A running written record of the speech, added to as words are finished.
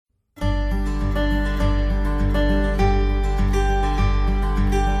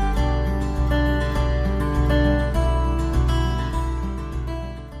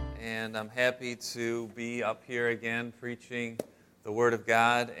happy to be up here again preaching the Word of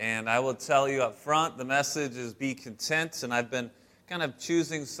God. And I will tell you up front, the message is be content. And I've been kind of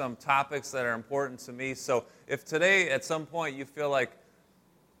choosing some topics that are important to me. So if today at some point you feel like,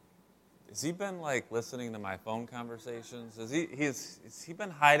 has he been listening to my phone conversations? Has he been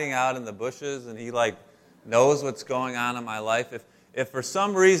hiding out in the bushes and he knows what's going on in my life? If for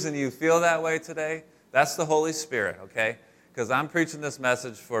some reason you feel that way today, that's the Holy Spirit, okay? Because I'm preaching this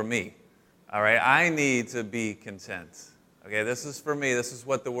message for me, all right? I need to be content, okay? This is for me. This is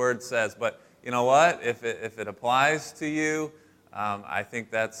what the Word says. But you know what? If it applies to you, I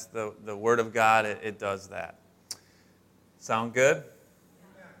think that's the Word of God. It does that. Sound good?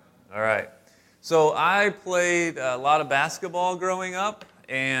 All right. So I played a lot of basketball growing up,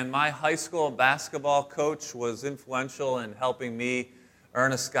 and my high school basketball coach was influential in helping me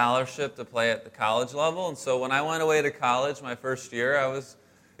earn a scholarship to play at the college level. And so when I went away to college my first year, I was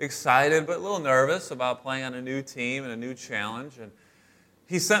excited but a little nervous about playing on a new team and a new challenge. And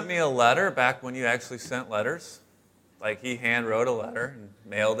he sent me a letter back when you actually sent letters. He hand wrote a letter and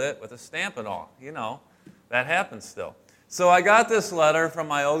mailed it with a stamp and all. You know, that happens still. So I got this letter from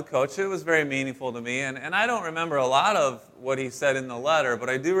my old coach. It was very meaningful to me. And I don't remember a lot of what he said in the letter, but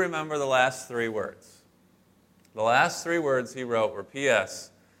I do remember the last 3 words. The last 3 words he wrote were,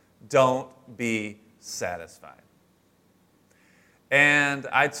 P.S., don't be satisfied. And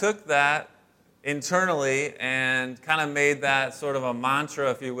I took that internally and kind of made that sort of a mantra,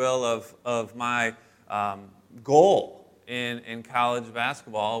 if you will, of my goal in college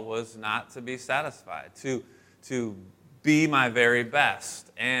basketball was not to be satisfied, to be my very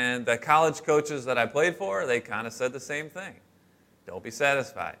best. And the college coaches that I played for, they kind of said the same thing. Don't be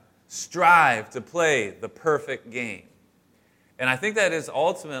satisfied. Strive to play the perfect game. And I think that is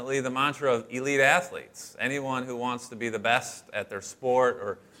ultimately the mantra of elite athletes. Anyone who wants to be the best at their sport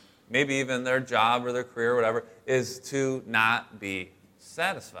or maybe even their job or their career or whatever is to not be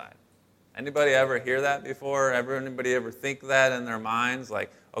satisfied. Anybody ever hear that before? Anybody ever think that in their minds?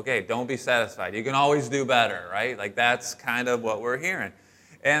 Okay, don't be satisfied. You can always do better, right? That's kind of what we're hearing.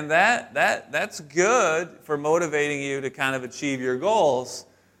 And that's good for motivating you to kind of achieve your goals.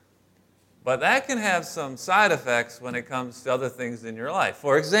 But that can have some side effects when it comes to other things in your life.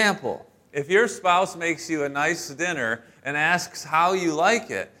 For example, if your spouse makes you a nice dinner and asks how you like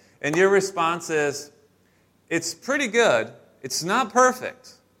it, and your response is, it's pretty good, it's not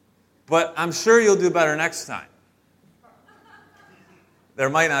perfect, but I'm sure you'll do better next time. There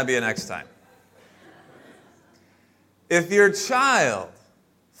might not be a next time. If your child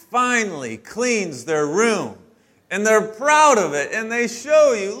finally cleans their room, and they're proud of it, and they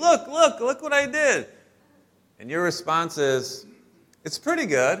show you, look what I did. And your response is, it's pretty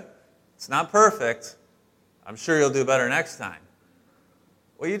good. It's not perfect. I'm sure you'll do better next time.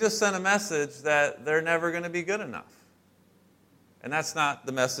 Well, you just sent a message that they're never going to be good enough. And that's not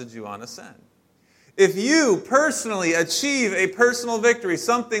the message you want to send. If you personally achieve a personal victory,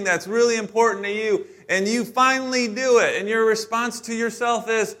 something that's really important to you, and you finally do it, and your response to yourself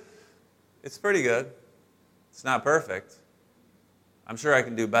is, it's pretty good. It's not perfect. I'm sure I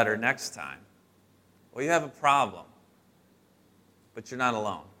can do better next time. Well, you have a problem. But you're not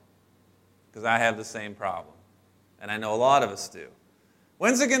alone. Because I have the same problem. And I know a lot of us do.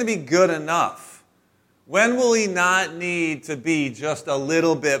 When's it going to be good enough? When will we not need to be just a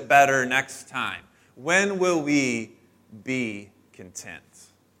little bit better next time? When will we be content?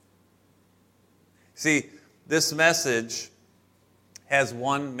 See, this message has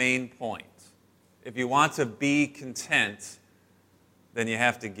one main point. If you want to be content, then you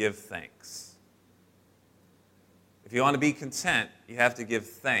have to give thanks. If you want to be content, you have to give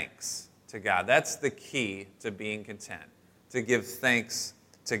thanks to God. That's the key to being content, to give thanks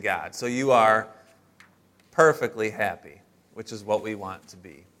to God. So you are perfectly happy, which is what we want to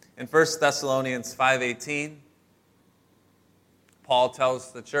be. In 1 Thessalonians 5:18, Paul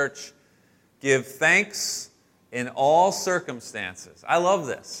tells the church, give thanks in all circumstances. I love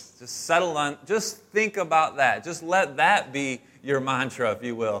this. Just think about that. Just let that be your mantra, if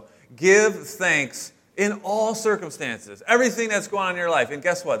you will. Give thanks in all circumstances. Everything that's going on in your life. And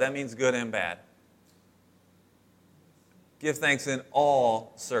guess what? That means good and bad. Give thanks in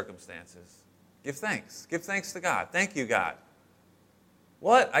all circumstances. Give thanks. Give thanks to God. Thank you, God.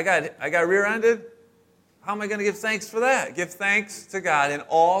 What? I got rear-ended? How am I going to give thanks for that? Give thanks to God in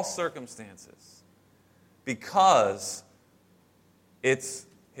all circumstances. Because it's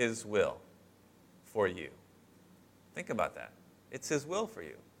His will for you. Think about that. It's His will for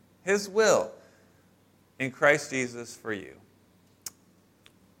you. His will in Christ Jesus for you.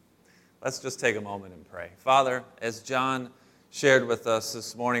 Let's just take a moment and pray. Father, as John shared with us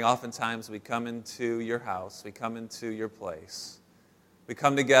this morning, oftentimes we come into your house, we come into your place. We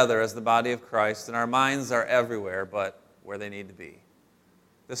come together as the body of Christ, and our minds are everywhere but where they need to be.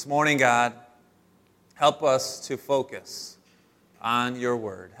 This morning, God, help us to focus on your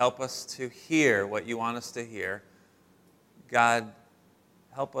word. Help us to hear what you want us to hear. God,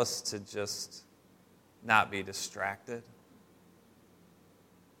 help us to just not be distracted.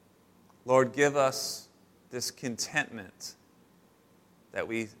 Lord, give us this contentment that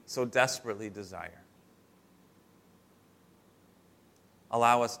we so desperately desire.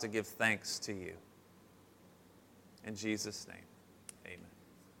 Allow us to give thanks to you. In Jesus' name, amen.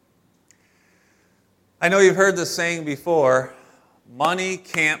 I know you've heard this saying before, money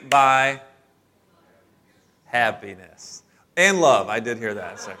can't buy happiness. And love, I did hear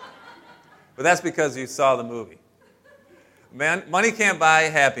that. But that's because you saw the movie. Money can't buy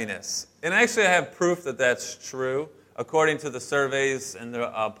happiness. And actually I have proof that that's true. According to the surveys and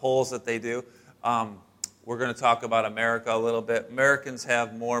the polls that they do, we're going to talk about America a little bit. Americans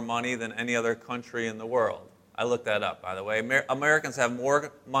have more money than any other country in the world. I looked that up, by the way. Americans have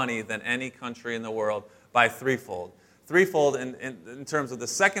more money than any country in the world by threefold. Threefold in terms of the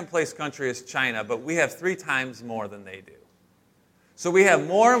second place country is China, but we have 3 times more than they do. So we have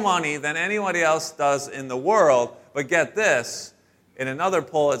more money than anybody else does in the world, but get this, in another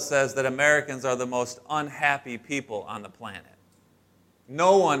poll it says that Americans are the most unhappy people on the planet.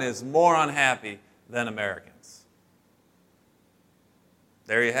 No one is more unhappy than Americans.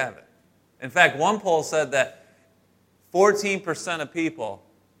 There you have it. In fact, one poll said that 14% of people,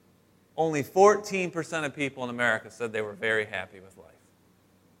 only 14% of people in America said they were very happy with life.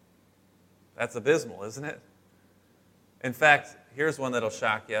 That's abysmal, isn't it? In fact, here's one that'll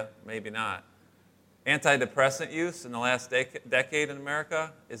shock you, maybe not. Antidepressant use in the last decade in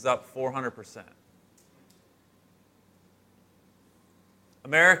America is up 400%.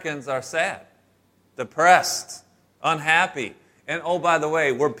 Americans are sad, depressed, unhappy. And oh, by the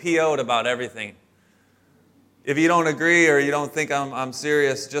way, we're PO'd about everything. If you don't agree or you don't think I'm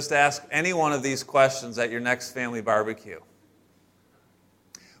serious, just ask any one of these questions at your next family barbecue.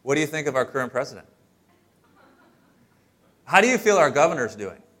 What do you think of our current president? How do you feel our governor's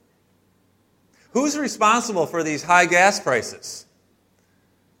doing? Who's responsible for these high gas prices?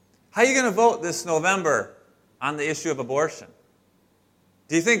 How are you going to vote this November on the issue of abortion?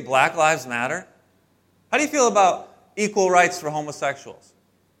 Do you think Black Lives Matter? How do you feel about equal rights for homosexuals?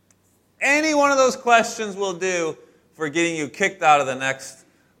 Any one of those questions will do for getting you kicked out of the next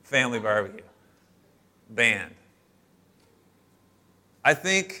family barbecue. Banned. I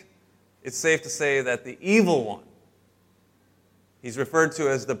think it's safe to say that the evil one, he's referred to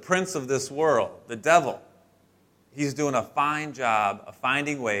as the prince of this world, the devil. He's doing a fine job of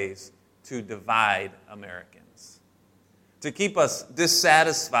finding ways to divide Americans, to keep us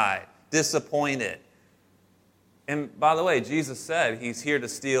dissatisfied, disappointed. And by the way, Jesus said he's here to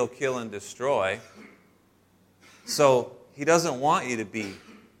steal, kill, and destroy. So he doesn't want you to be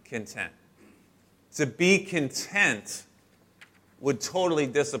content. To be content would totally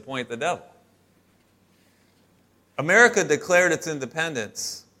disappoint the devil. America declared its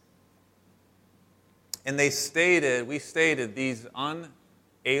independence, and we stated these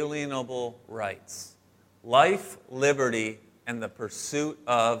unalienable rights: life, liberty, and the pursuit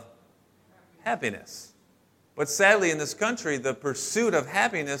of happiness. But sadly, in this country, the pursuit of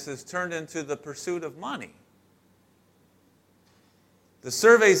happiness is turned into the pursuit of money. The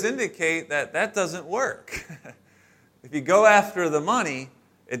surveys indicate that that doesn't work. If you go after the money,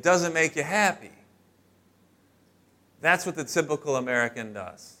 it doesn't make you happy. That's what the typical American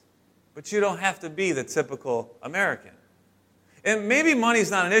does. But you don't have to be the typical American. And maybe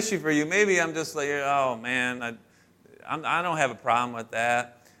money's not an issue for you. Maybe I'm just like, oh man, I don't have a problem with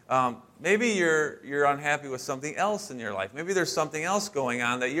that. Maybe you're unhappy with something else in your life. Maybe there's something else going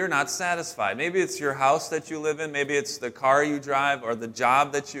on that you're not satisfied. Maybe it's your house that you live in. Maybe it's the car you drive or the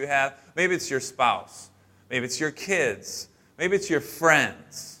job that you have. Maybe it's your spouse. Maybe it's your kids. Maybe it's your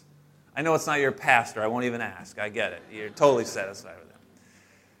friends. I know it's not your pastor. I won't even ask. I get it. You're totally satisfied with them.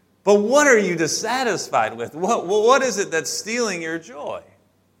 But what are you dissatisfied with? What is it that's stealing your joy?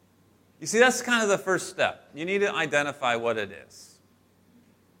 You see, that's kind of the first step. You need to identify what it is.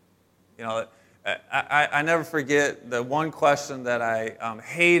 You know, I never forget the one question that I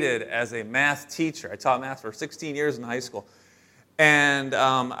hated as a math teacher. I taught math for 16 years in high school. And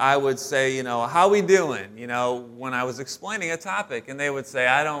I would say, you know, how we doing? You know, when I was explaining a topic, and they would say,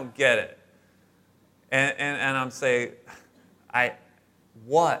 I don't get it. And I'm saying,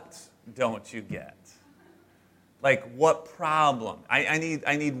 what don't you get? Like, what problem? I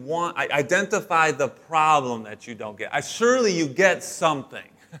need one. Identify the problem that you don't get. Surely you get something.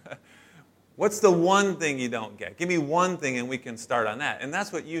 What's the one thing you don't get? Give me one thing and we can start on that. And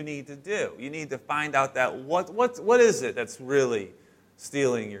that's what you need to do. You need to find out that what is it that's really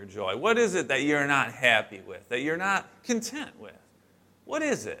stealing your joy? What is it that you're not happy with, that you're not content with? What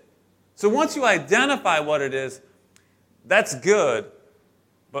is it? So once you identify what it is, that's good.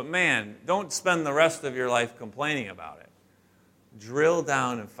 But man, don't spend the rest of your life complaining about it. Drill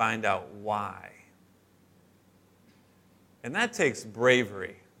down and find out why. And that takes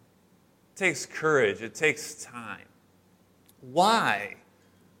bravery. It takes courage. It takes time. Why?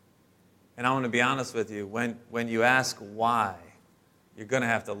 And I want to be honest with you, when you ask why, you're going to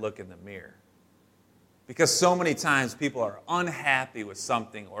have to look in the mirror. Because so many times people are unhappy with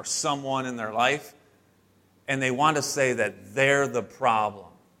something or someone in their life, and they want to say that they're the problem.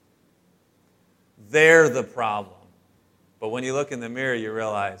 They're the problem. But when you look in the mirror, you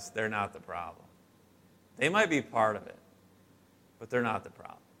realize they're not the problem. They might be part of it, but they're not the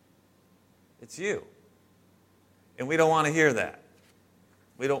problem. It's you. And we don't want to hear that.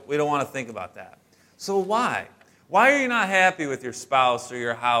 We don't want to think about that. So why? Why are you not happy with your spouse or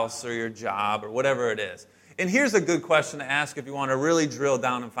your house or your job or whatever it is? And here's a good question to ask if you want to really drill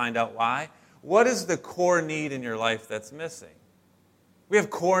down and find out why. What is the core need in your life that's missing? We have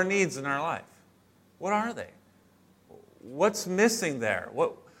core needs in our life. What are they? What's missing there?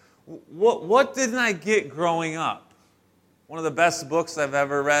 What didn't I get growing up? One of the best books I've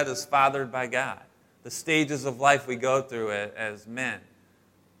ever read is Fathered by God. The stages of life we go through as men.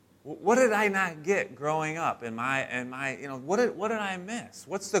 What did I not get growing up? What did I miss?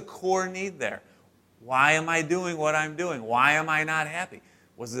 What's the core need there? Why am I doing what I'm doing? Why am I not happy?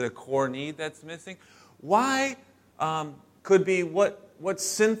 Was it a core need that's missing? Why could be what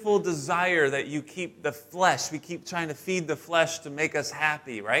sinful desire that you keep the flesh. We keep trying to feed the flesh to make us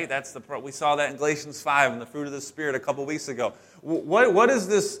happy, right? We saw that in Galatians 5 and the fruit of the Spirit a couple weeks ago. What is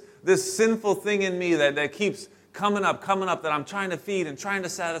this sinful thing in me that keeps coming up that I'm trying to feed and trying to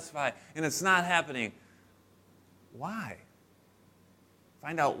satisfy, and it's not happening? Why?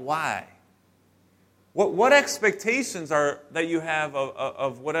 Find out why. What expectations are that you have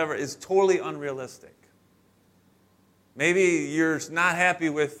of whatever is totally unrealistic? Maybe you're not happy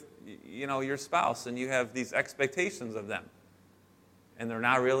with your spouse and you have these expectations of them and they're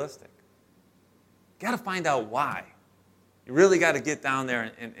not realistic. You got to find out why. You really got to get down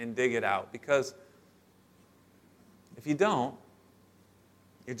there and dig it out, because if you don't,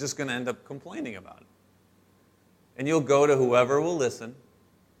 you're just going to end up complaining about it. And you'll go to whoever will listen,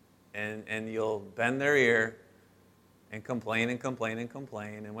 and you'll bend their ear and complain and complain and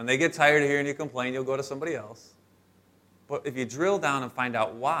complain. And when they get tired of hearing you complain, you'll go to somebody else. But if you drill down and find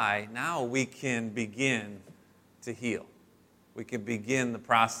out why, now we can begin to heal. We can begin the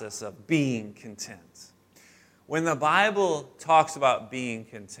process of being content. When the Bible talks about being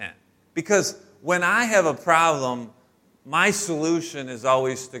content, because when I have a problem, my solution is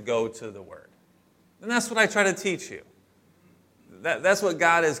always to go to the Word. And that's what I try to teach you. That's what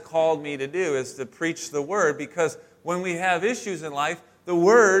God has called me to do, is to preach the Word, because when we have issues in life, the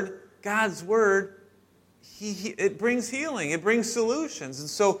Word, God's Word, it brings healing. It brings solutions. And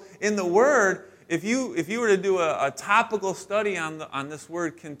so in the Word, if you were to do a topical study on this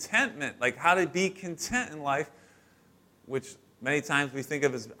word contentment, like how to be content in life, which many times we think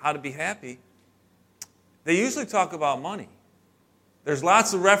of as how to be happy, they usually talk about money. There's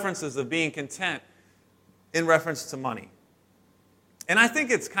lots of references of being content in reference to money. And I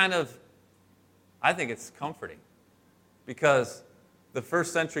think it's comforting, because the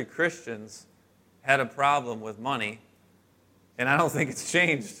first century Christians had a problem with money, and I don't think it's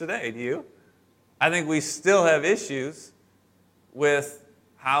changed today, do you? I think we still have issues with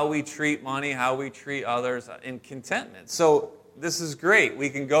how we treat money, how we treat others in contentment. So this is great. We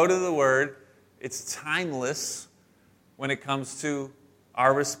can go to the Word. It's timeless when it comes to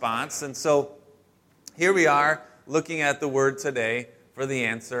our response. And so here we are looking at the Word today for the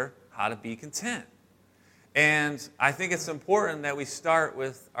answer, how to be content. And I think it's important that we start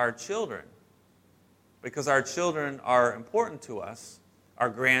with our children, because our children are important to us. Our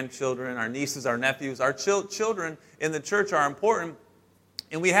grandchildren, our nieces, our nephews, our children in the church are important.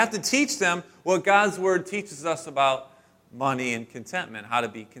 And we have to teach them what God's Word teaches us about money and contentment, how to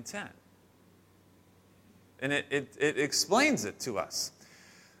be content. And it explains it to us.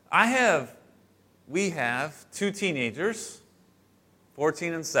 We have 2 teenagers,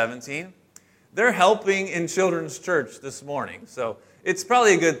 14 and 17. They're helping in children's church this morning. So it's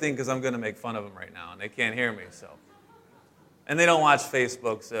probably a good thing, because I'm going to make fun of them right now, and they can't hear me. And they don't watch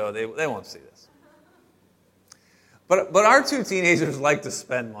Facebook, so they won't see this. But our two teenagers like to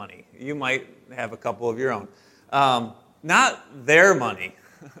spend money. You might have a couple of your own. Not their money,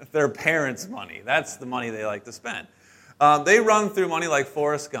 their parents' money. That's the money they like to spend. They run through money like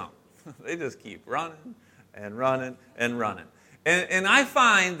Forrest Gump. They just keep running and running and running. And I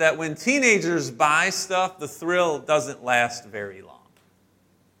find that when teenagers buy stuff, the thrill doesn't last very long.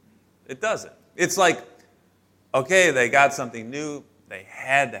 It doesn't. It's like, okay, they got something new. They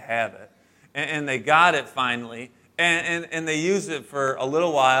had to have it. And they got it finally. And they use it for a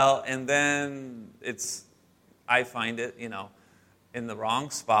little while. And then I find it, in the wrong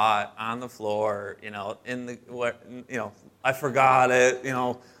spot, on the floor, I forgot it,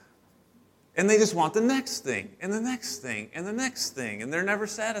 And they just want the next thing, and the next thing, and the next thing. And they're never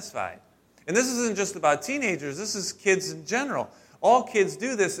satisfied. And this isn't just about teenagers. This is kids in general. All kids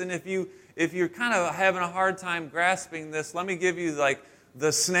do this. And if you're kind of having a hard time grasping this, let me give you the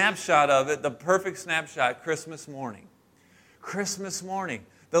snapshot of it, the perfect snapshot, Christmas morning. Christmas morning.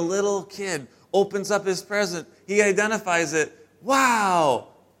 The little kid opens up his present. He identifies it. Wow.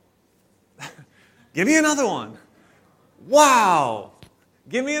 Give me another one. Wow.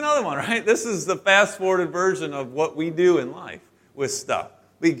 Give me another one, right? This is the fast-forwarded version of what we do in life with stuff.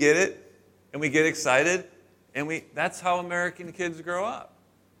 We get it, and we get excited, and that's how American kids grow up.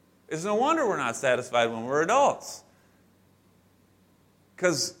 It's no wonder we're not satisfied when we're adults.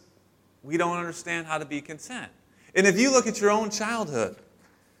 Because we don't understand how to be content. And if you look at your own childhood,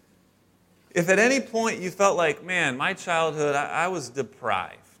 if at any point you felt like, man, my childhood, I was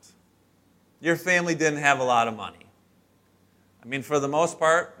deprived. Your family didn't have a lot of money. I mean, for the most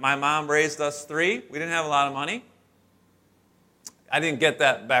part, my mom raised us three. We didn't have a lot of money. I didn't get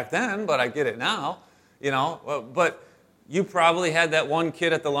that back then, but I get it now. But you probably had that one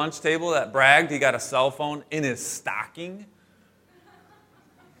kid at the lunch table that bragged he got a cell phone in his stocking.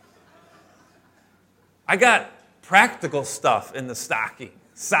 I got practical stuff in the stocking.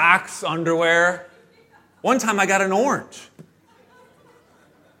 Socks, underwear. One time I got an orange.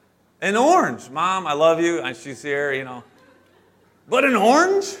 An orange. Mom, I love you. She's here, But an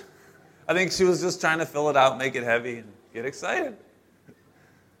orange? I think she was just trying to fill it out, make it heavy, and get excited.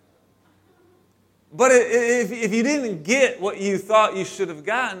 But if you didn't get what you thought you should have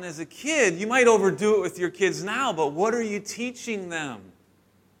gotten as a kid, you might overdo it with your kids now, but what are you teaching them?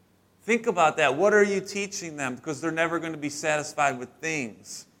 Think about that. What are you teaching them? Because they're never going to be satisfied with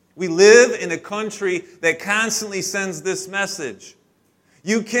things. We live in a country that constantly sends this message.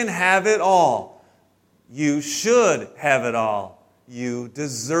 You can have it all. You should have it all. You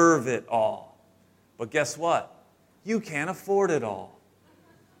deserve it all. But guess what? You can't afford it all.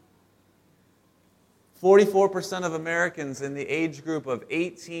 44% of Americans in the age group of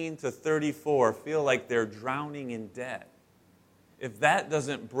 18 to 34 feel like they're drowning in debt. If that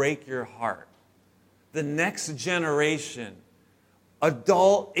doesn't break your heart, the next generation,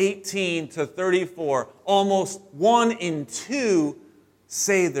 adult 18 to 34, almost 1 in 2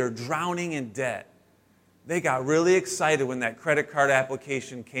 say they're drowning in debt. They got really excited when that credit card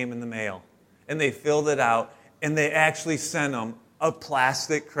application came in the mail, and they filled it out, and they actually sent them a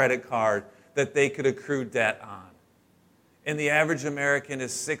plastic credit card that they could accrue debt on. And the average American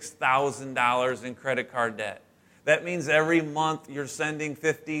is $6,000 in credit card debt. That means every month you're sending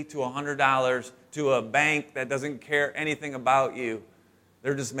 $50 to $100 to a bank that doesn't care anything about you.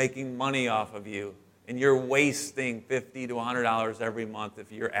 They're just making money off of you. And you're wasting $50 to $100 every month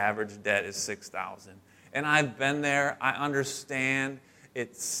if your average debt is $6,000. And I've been there. I understand.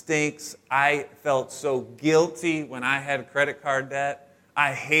 It stinks. I felt so guilty when I had credit card debt.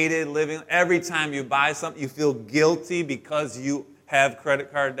 I hated living. Every time you buy something, you feel guilty because you have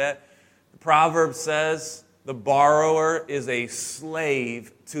credit card debt. The proverb says, the borrower is a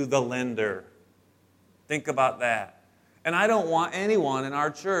slave to the lender. Think about that. And I don't want anyone in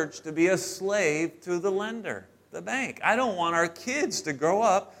our church to be a slave to the lender, the bank. I don't want our kids to grow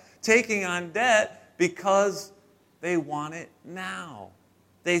up taking on debt because they want it now.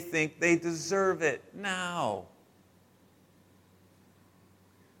 They think they deserve it now.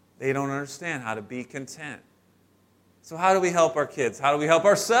 They don't understand how to be content. So how do we help our kids? How do we help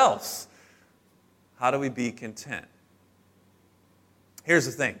ourselves? How do we be content? Here's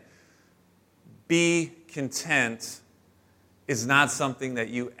the thing. Be content is not something that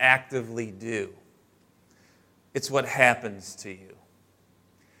you actively do. It's what happens to you.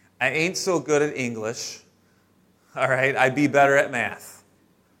 I ain't so good at English. All right, I'd be better at math.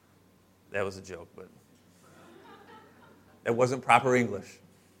 That was a joke, but it wasn't proper English.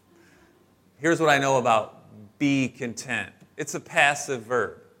 Here's what I know about be content. It's a passive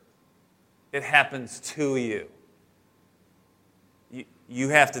verb. It happens to you. You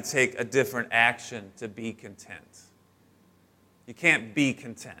have to take a different action to be content. You can't be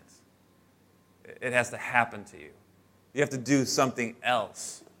content. It has to happen to you. You have to do something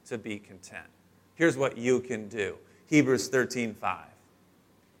else to be content. Here's what you can do. Hebrews 13:5.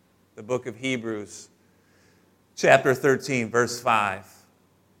 The book of Hebrews, chapter 13, verse 5.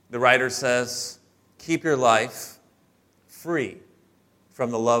 The writer says, keep your life free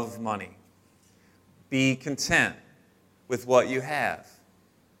from the love of money. Be content with what you have.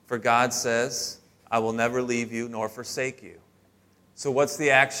 For God says, I will never leave you nor forsake you. So what's the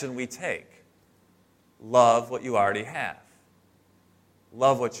action we take? Love what you already have.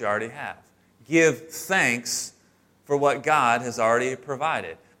 Love what you already have. Give thanks for what God has already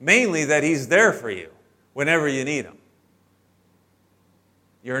provided. Mainly that He's there for you whenever you need Him.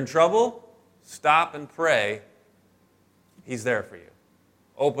 You're in trouble? Stop and pray. He's there for you.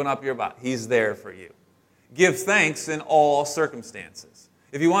 Open up your body. He's there for you. Give thanks in all circumstances.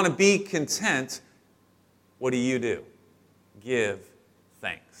 If you want to be content, what do? Give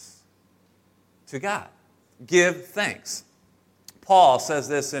thanks to God. Give thanks. Paul says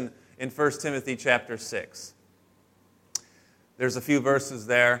this in 1 Timothy chapter 6. There's a few verses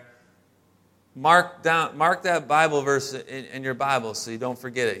there. Mark that Bible verse in your Bible so you don't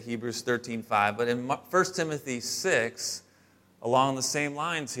forget it, Hebrews 13:5. But in 1 Timothy 6, along the same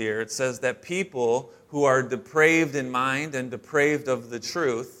lines here, it says that people who are depraved in mind and depraved of the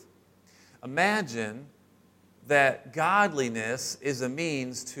truth, imagine that godliness is a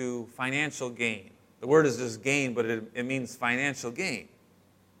means to financial gain. The word is just gain, but it means financial gain.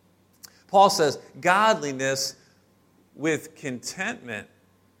 Paul says, godliness with contentment,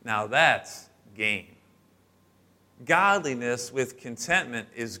 now that's gain. Godliness with contentment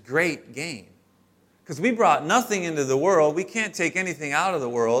is great gain. Because we brought nothing into the world. We can't take anything out of the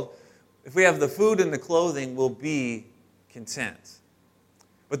world. If we have the food and the clothing, we'll be content.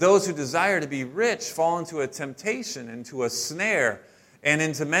 But those who desire to be rich fall into a temptation, into a snare, and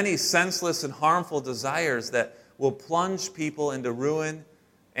into many senseless and harmful desires that will plunge people into ruin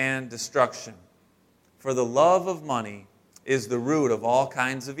and destruction. For the love of money is the root of all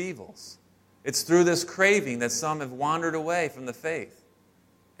kinds of evils. It's through this craving that some have wandered away from the faith,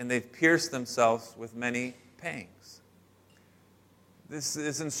 and they've pierced themselves with many pangs.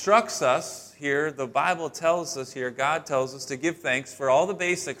 This instructs us here, the Bible tells us here, God tells us to give thanks for all the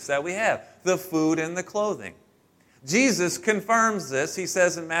basics that we have, the food and the clothing. Jesus confirms this. He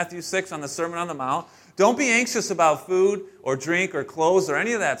says in Matthew 6 on the Sermon on the Mount, don't be anxious about food or drink or clothes or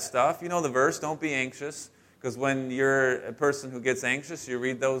any of that stuff. You know the verse, don't be anxious. Because when you're a person who gets anxious, you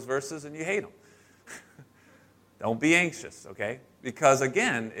read those verses and you hate them. Don't be anxious, okay? Because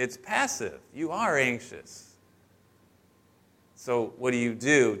again, it's passive. You are anxious. So what do you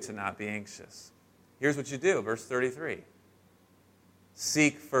do to not be anxious? Here's what you do, verse 33.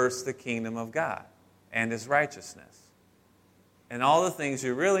 Seek first the kingdom of God and His righteousness. And all the things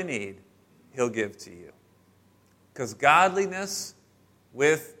you really need, He'll give to you. Because godliness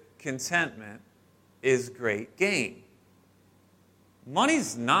with contentment is great gain.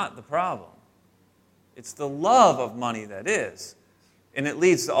 Money's not the problem. It's the love of money that is. And it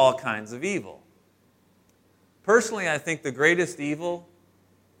leads to all kinds of evil. Personally, I think the greatest evil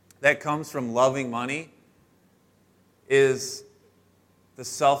that comes from loving money is the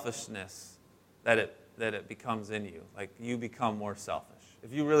selfishness that it becomes in you. Like you become more selfish.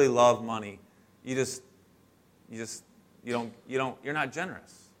 If you really love money, you're not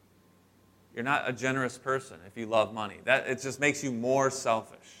generous. You're not a generous person if you love money. It just makes you more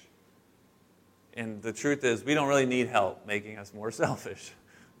selfish. And the truth is, we don't really need help making us more selfish,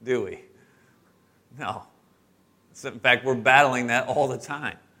 do we? No. In fact, we're battling that all the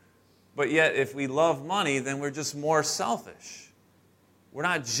time. But yet, if we love money, then we're just more selfish. We're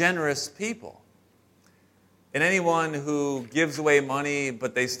not generous people. And anyone who gives away money,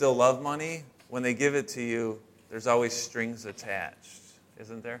 but they still love money, when they give it to you, there's always strings attached,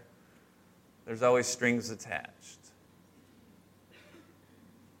 isn't there? There's always strings attached.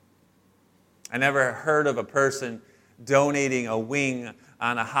 I never heard of a person donating a wing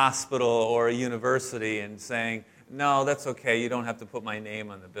on a hospital or a university and saying, no, that's okay, you don't have to put my name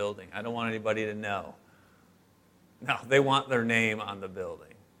on the building. I don't want anybody to know. No, they want their name on the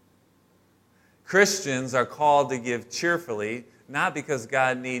building. Christians are called to give cheerfully, not because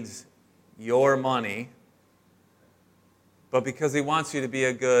God needs your money, but because He wants you to be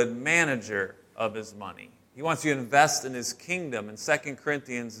a good manager of His money. He wants you to invest in His kingdom in 2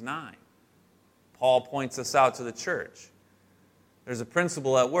 Corinthians 9. Paul points us out to the church. There's a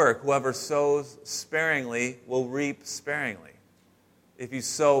principle at work. Whoever sows sparingly will reap sparingly. If you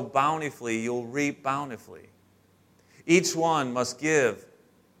sow bountifully, you'll reap bountifully. Each one must give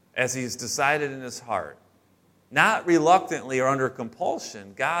as he's decided in his heart, not reluctantly or under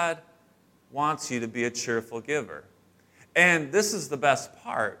compulsion. God wants you to be a cheerful giver. And this is the best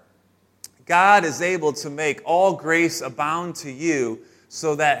part. God is able to make all grace abound to you,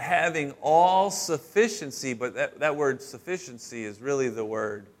 so that having all sufficiency, but that word sufficiency is really the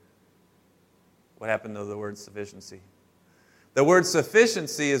word. What happened to the word sufficiency? The word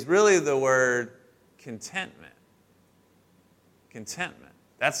sufficiency is really the word contentment. Contentment.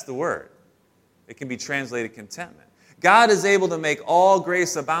 That's the word. It can be translated contentment. God is able to make all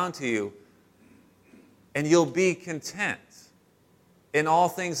grace abound to you, and you'll be content in all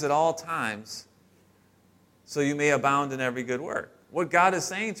things at all times, so you may abound in every good work. What God is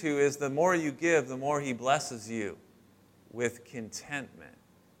saying to you is the more you give, the more He blesses you with contentment.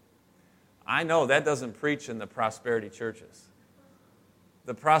 I know that doesn't preach in the prosperity churches.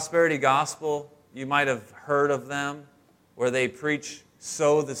 The prosperity gospel, you might have heard of them, where they preach,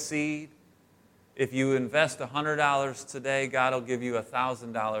 sow the seed. If you invest $100 today, God will give you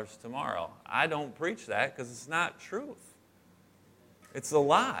 $1,000 tomorrow. I don't preach that because it's not truth. It's a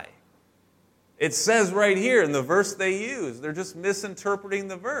lie. It says right here in the verse they use, they're just misinterpreting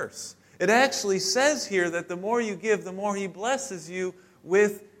the verse. It actually says here that the more you give, the more He blesses you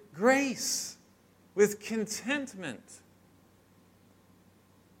with grace, with contentment.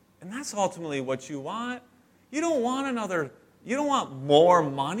 And that's ultimately what you want. You don't want more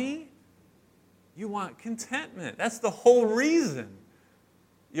money. You want contentment. That's the whole reason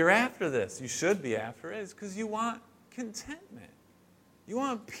you're after this. You should be after it. It's because you want contentment. You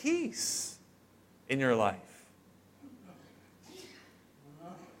want peace in your life.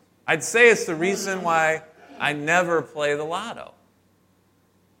 I'd say it's the reason why I never play the lotto.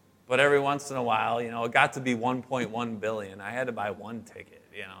 But every once in a while, it got to be 1.1 billion. I had to buy one ticket.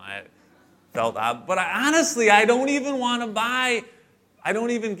 I felt odd. But honestly, I don't even want to buy. I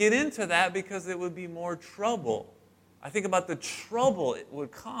don't even get into that because it would be more trouble. I think about the trouble it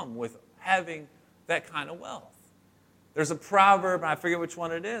would come with having that kind of wealth. There's a proverb, and I forget which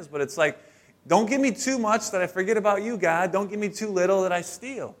one it is, but it's like, don't give me too much that I forget about you, God. Don't give me too little that I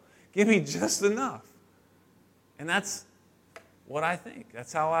steal. Give me just enough. And that's what I think.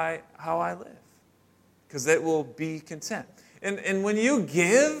 That's how I live. Because it will be content. And when you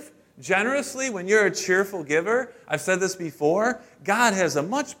give generously, when you're a cheerful giver, I've said this before, God has a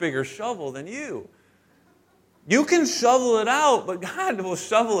much bigger shovel than you. You can shovel it out, but God will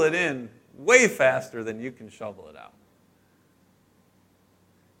shovel it in way faster than you can shovel it out.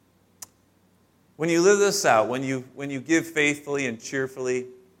 When you live this out, when you give faithfully and cheerfully,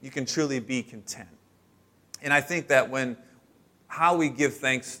 you can truly be content. And I think that how we give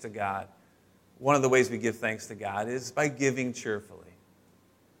thanks to God, one of the ways we give thanks to God is by giving cheerfully.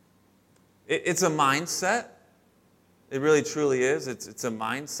 It's a mindset. It really truly is. It's a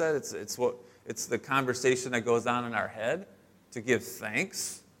mindset. It's the conversation that goes on in our head to give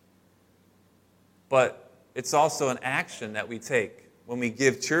thanks. But it's also an action that we take. When we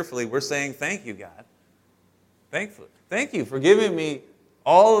give cheerfully, we're saying, thank you, God. Thank you for giving me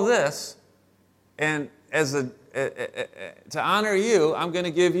all of this. And to honor you, I'm going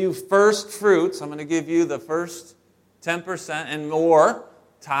to give you first fruits. I'm going to give you the first 10% and more,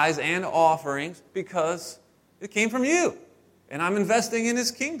 tithes and offerings, because it came from you. And I'm investing in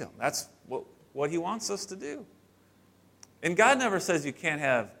His kingdom. That's what He wants us to do. And God never says you can't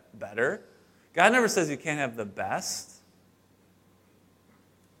have better. God never says you can't have the best.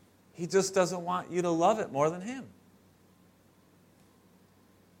 He just doesn't want you to love it more than Him.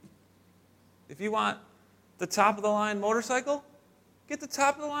 If you want the top-of-the-line motorcycle, get the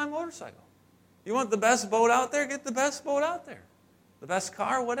top-of-the-line motorcycle. You want the best boat out there, get the best boat out there. The best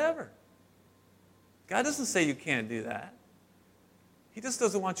car, whatever. God doesn't say you can't do that. He just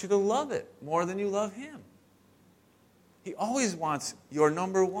doesn't want you to love it more than you love Him. He always wants your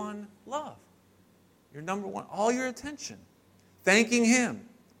number one love. Your number one, all your attention. Thanking Him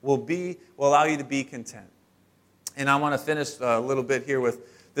will allow you to be content. And I want to finish a little bit here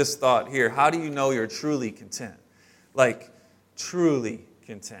with this thought here. How do you know you're truly content? Like, truly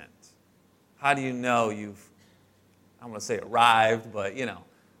content. How do you know you've, I don't want to say arrived, but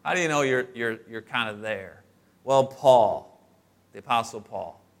how do you know you're kind of there? Well, Paul, the Apostle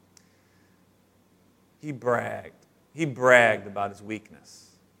Paul, he bragged. He bragged about his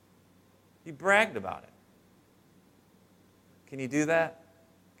weakness. He bragged about it. Can you do that?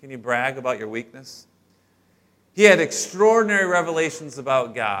 Can you brag about your weakness? He had extraordinary revelations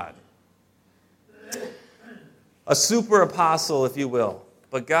about God. A super apostle, if you will.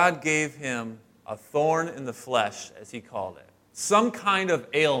 But God gave him a thorn in the flesh, as he called it. Some kind of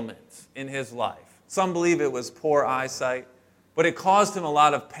ailment in his life. Some believe it was poor eyesight, but it caused him a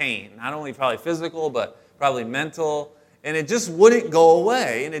lot of pain. Not only probably physical, but probably mental, and it just wouldn't go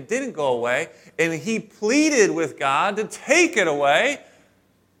away, and it didn't go away, and he pleaded with God to take it away.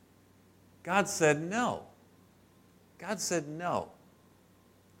 God said no. God said no.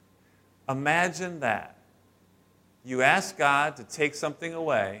 Imagine that. You ask God to take something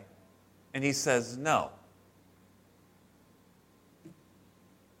away, and he says no.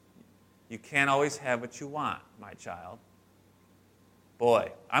 You can't always have what you want, my child.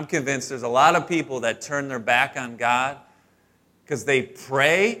 Boy, I'm convinced there's a lot of people that turn their back on God because they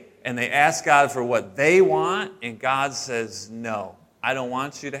pray and they ask God for what they want, and God says, no, I don't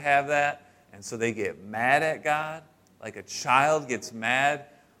want you to have that. And so they get mad at God, like a child gets mad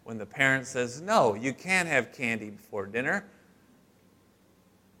when the parent says, no, you can't have candy before dinner.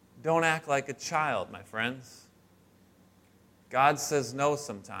 Don't act like a child, my friends. God says no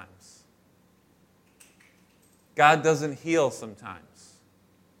sometimes. God doesn't heal sometimes.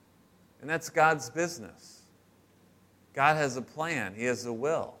 And that's God's business. God has a plan. He has a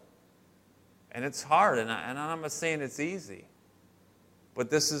will. And it's hard, and I'm not saying it's easy.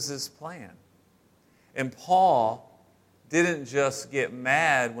 But this is his plan. And Paul didn't just get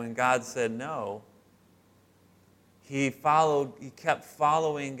mad when God said no. He kept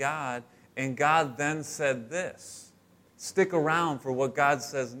following God, and God then said this. Stick around for what God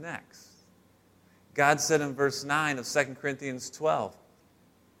says next. God said in verse 9 of 2 Corinthians 12,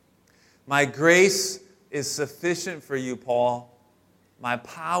 my grace is sufficient for you, Paul. My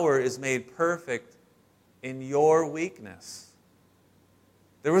power is made perfect in your weakness.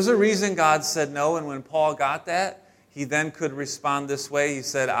 There was a reason God said no, and when Paul got that, he then could respond this way. He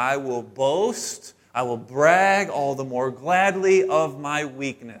said, I will boast, I will brag all the more gladly of my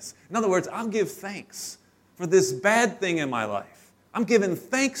weakness. In other words, I'll give thanks for this bad thing in my life. I'm giving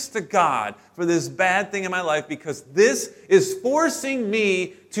thanks to God for this bad thing in my life because this is forcing me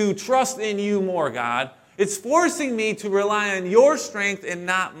to trust in you more, God. It's forcing me to rely on your strength and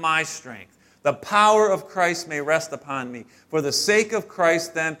not my strength. The power of Christ may rest upon me. For the sake of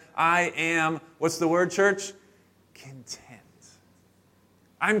Christ, then, I am, what's the word, church? Content.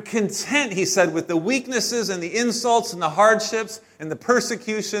 I'm content, he said, with the weaknesses and the insults and the hardships and the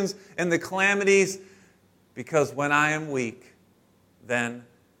persecutions and the calamities, because when I am weak, then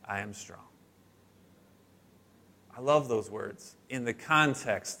I am strong. I love those words in the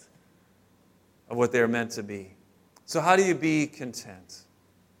context of what they're meant to be. So how do you be content?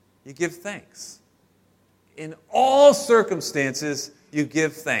 You give thanks. In all circumstances, you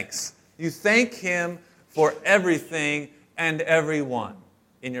give thanks. You thank him for everything and everyone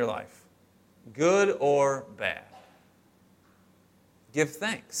in your life, good or bad. Give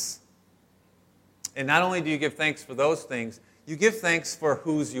thanks. And not only do you give thanks for those things, you give thanks for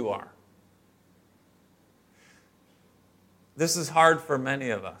whose you are. This is hard for many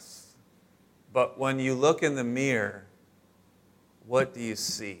of us. But when you look in the mirror, what do you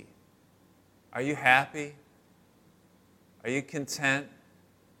see? Are you happy? Are you content?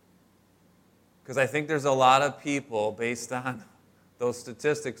 Because I think there's a lot of people, based on those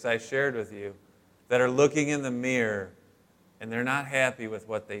statistics I shared with you, that are looking in the mirror and they're not happy with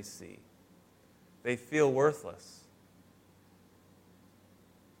what they see. They feel worthless.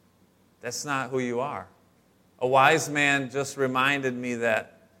 That's not who you are. A wise man just reminded me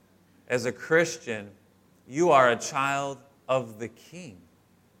that as a Christian, you are a child of the King.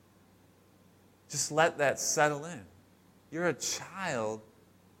 Just let that settle in. You're a child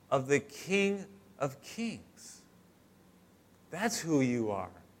of the King of Kings. That's who you are.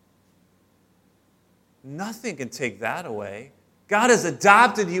 Nothing can take that away. God has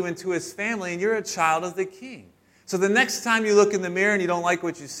adopted you into his family, and you're a child of the King. So the next time you look in the mirror and you don't like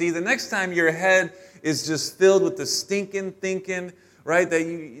what you see, the next time your head is just filled with the stinking thinking, right,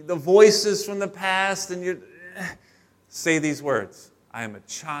 the voices from the past, and you say these words, I am a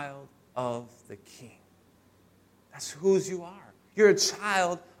child of the King. That's whose you are. You're a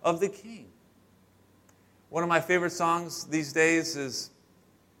child of the King. One of my favorite songs these days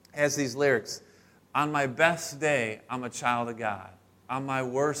has these lyrics. On my best day, I'm a child of God. On my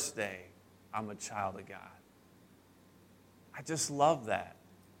worst day, I'm a child of God. I just love that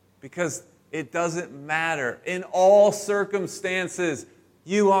because it doesn't matter. In all circumstances,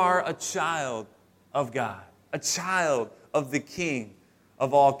 you are a child of God, a child of the King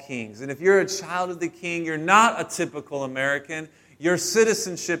of all kings. And if you're a child of the King, you're not a typical American. Your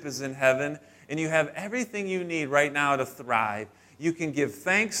citizenship is in heaven, and you have everything you need right now to thrive. You can give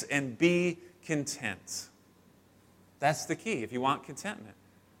thanks and be content. That's the key. If you want contentment,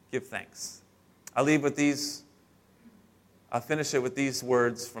 give thanks. I'll finish it with these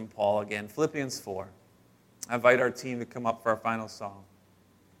words from Paul again. Philippians 4. I invite our team to come up for our final song.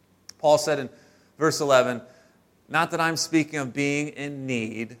 Paul said in Verse 11, not that I'm speaking of being in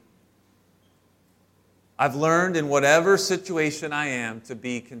need. I've learned in whatever situation I am to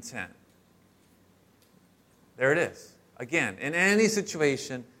be content. There it is. Again, in any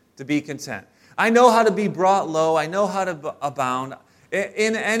situation, to be content. I know how to be brought low. I know how to abound.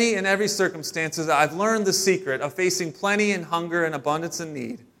 In any and every circumstances, I've learned the secret of facing plenty and hunger and abundance and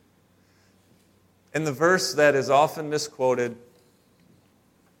need. In the verse that is often misquoted,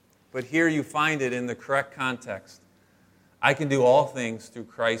 but here you find it in the correct context. I can do all things through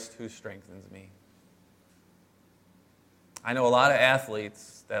Christ who strengthens me. I know a lot of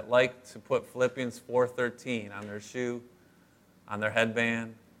athletes that like to put Philippians 4:13 on their shoe, on their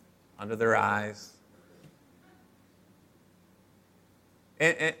headband, under their eyes.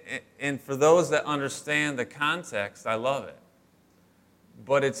 And for those that understand the context, I love it.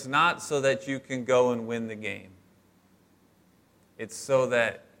 But it's not so that you can go and win the game. It's so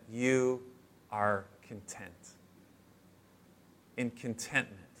that you are content. In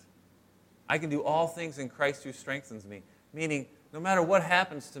contentment. I can do all things in Christ who strengthens me. Meaning, no matter what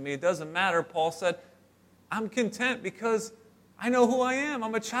happens to me, it doesn't matter. Paul said, I'm content because I know who I am.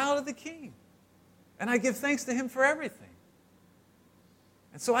 I'm a child of the King. And I give thanks to Him for everything.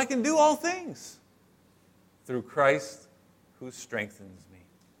 And so I can do all things through Christ who strengthens me.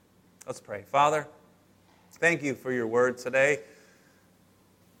 Let's pray. Father, thank you for your word today.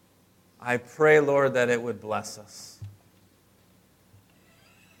 I pray, Lord, that it would bless us.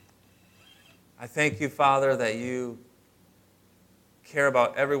 I thank you, Father, that you care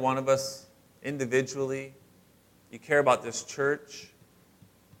about every one of us individually. You care about this church.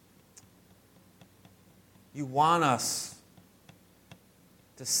 You want us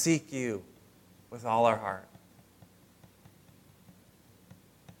to seek you with all our heart.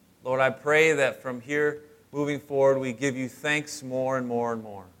 Lord, I pray that from here moving forward, we give you thanks more and more and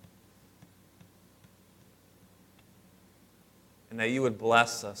more. And that you would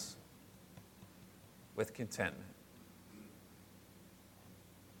bless us with contentment.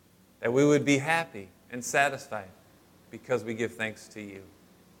 That we would be happy and satisfied because we give thanks to you.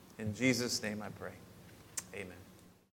 In Jesus' name I pray. Amen.